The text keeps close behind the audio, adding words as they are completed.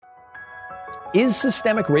Is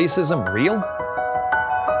systemic racism real?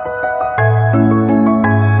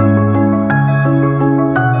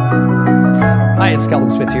 Hi, it's Calvin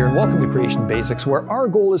Smith here, and welcome to Creation Basics, where our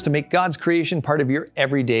goal is to make God's creation part of your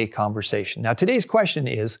everyday conversation. Now, today's question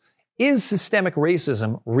is systemic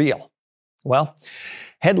racism real? Well,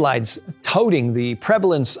 headlines touting the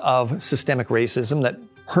prevalence of systemic racism that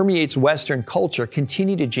permeates Western culture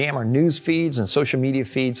continue to jam our news feeds and social media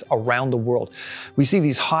feeds around the world. We see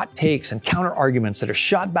these hot takes and counter arguments that are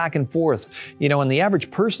shot back and forth, and the average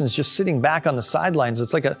person is just sitting back on the sidelines.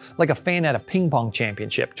 It's like a fan at a ping pong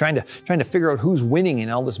championship, trying to figure out who's winning in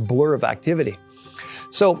all this blur of activity.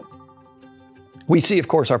 So we see, of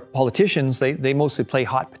course, our politicians, they mostly play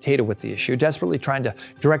hot potato with the issue, desperately trying to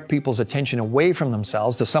direct people's attention away from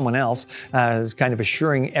themselves to someone else, as kind of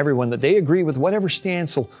assuring everyone that they agree with whatever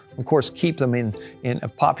stance will, of course, keep them in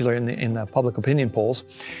popular in the public opinion polls.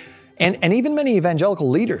 And even many evangelical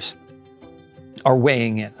leaders are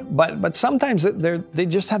weighing in. But sometimes they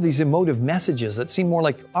just have these emotive messages that seem more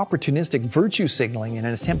like opportunistic virtue signaling in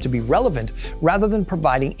an attempt to be relevant rather than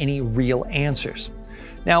providing any real answers.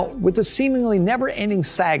 Now, with the seemingly never-ending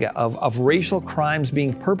saga of racial crimes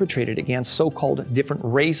being perpetrated against so-called different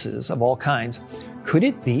races of all kinds, could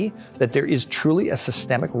it be that there is truly a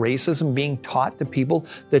systemic racism being taught to people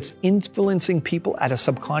that's influencing people at a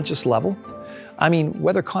subconscious level? I mean,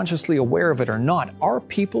 whether consciously aware of it or not, are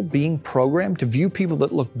people being programmed to view people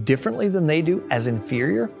that look differently than they do as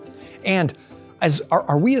inferior? And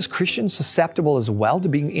are we as Christians susceptible as well to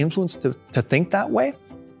being influenced to think that way?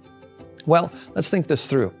 Well, let's think this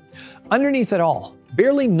through. Underneath it all,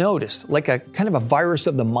 barely noticed, like a kind of a virus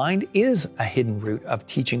of the mind, is a hidden root of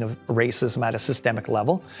teaching of racism at a systemic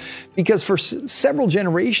level. Because for several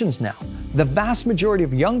generations now, the vast majority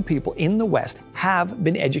of young people in the West have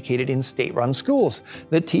been educated in state-run schools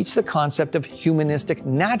that teach the concept of humanistic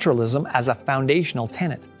naturalism as a foundational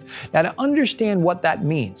tenet. Now, to understand what that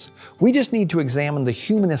means, we just need to examine the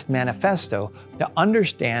Humanist Manifesto to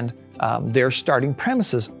understand their starting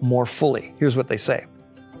premises more fully. Here's what they say.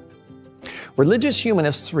 Religious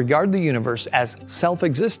humanists regard the universe as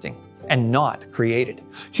self-existing and not created.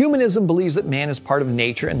 Humanism believes that man is part of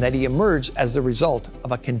nature and that he emerged as the result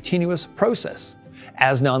of a continuous process.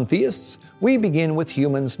 As non-theists, we begin with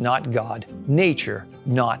humans, not God, nature,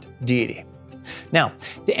 not deity. Now,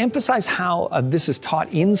 to emphasize how this is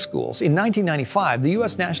taught in schools, in 1995, the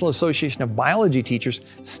U.S. National Association of Biology Teachers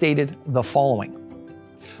stated the following.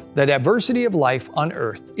 The diversity of life on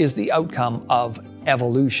Earth is the outcome of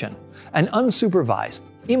evolution, an unsupervised,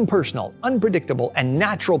 impersonal, unpredictable, and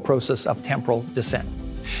natural process of temporal descent.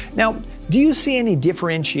 Now, do you see any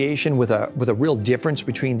differentiation with a real difference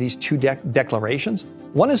between these two declarations?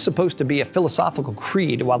 One is supposed to be a philosophical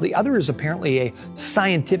creed, while the other is apparently a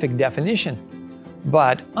scientific definition.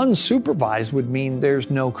 But unsupervised would mean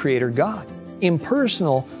there's no creator God.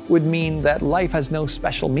 Impersonal would mean that life has no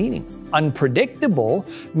special meaning. Unpredictable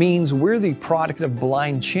means we're the product of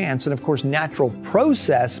blind chance, and of course natural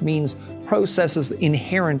process means processes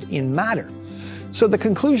inherent in matter. So the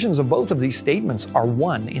conclusions of both of these statements are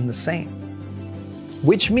one in the same.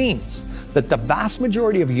 Which means that the vast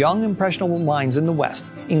majority of young impressionable minds in the West,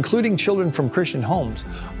 including children from Christian homes,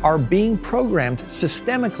 are being programmed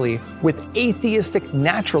systemically with atheistic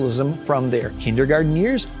naturalism from their kindergarten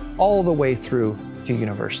years all the way through to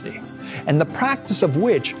university. And the practice of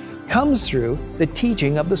which comes through the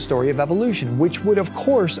teaching of the story of evolution, which would of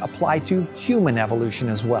course apply to human evolution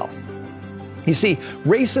as well. You see,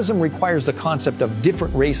 racism requires the concept of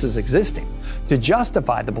different races existing to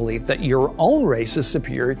justify the belief that your own race is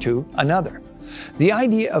superior to another. The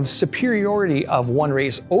idea of superiority of one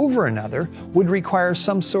race over another would require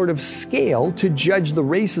some sort of scale to judge the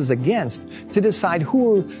races against to decide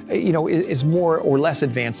who, is more or less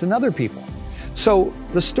advanced than other people. So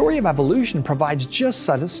the story of evolution provides just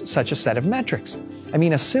such a set of metrics. I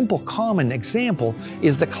mean, a simple common example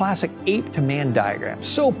is the classic ape-to-man diagram,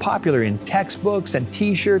 so popular in textbooks and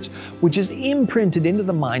t-shirts, which is imprinted into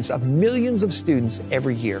the minds of millions of students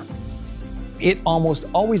every year. It almost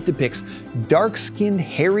always depicts dark-skinned,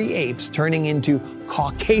 hairy apes turning into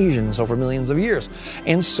Caucasians over millions of years.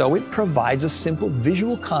 And so it provides a simple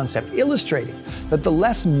visual concept illustrating that the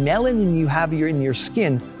less melanin you have in your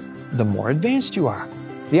skin, the more advanced you are.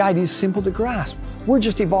 The idea is simple to grasp. We're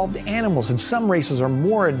just evolved animals, and some races are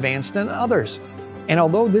more advanced than others. And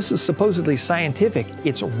although this is supposedly scientific,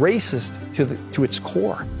 it's racist to its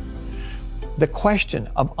core. The question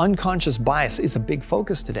of unconscious bias is a big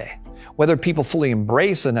focus today. Whether people fully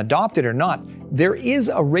embrace and adopt it or not, there is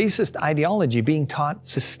a racist ideology being taught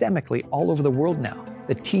systemically all over the world now.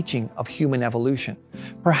 the teaching of human evolution.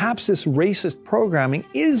 Perhaps this racist programming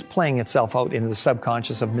is playing itself out into the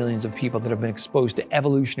subconscious of millions of people that have been exposed to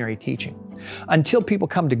evolutionary teaching. Until people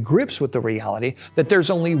come to grips with the reality that there's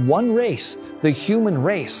only one race, the human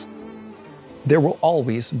race, there will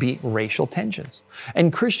always be racial tensions.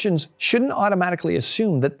 And Christians shouldn't automatically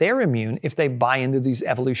assume that they're immune if they buy into these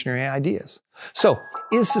evolutionary ideas. So,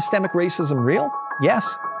 is systemic racism real?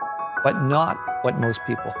 Yes, but not what most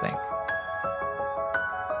people think.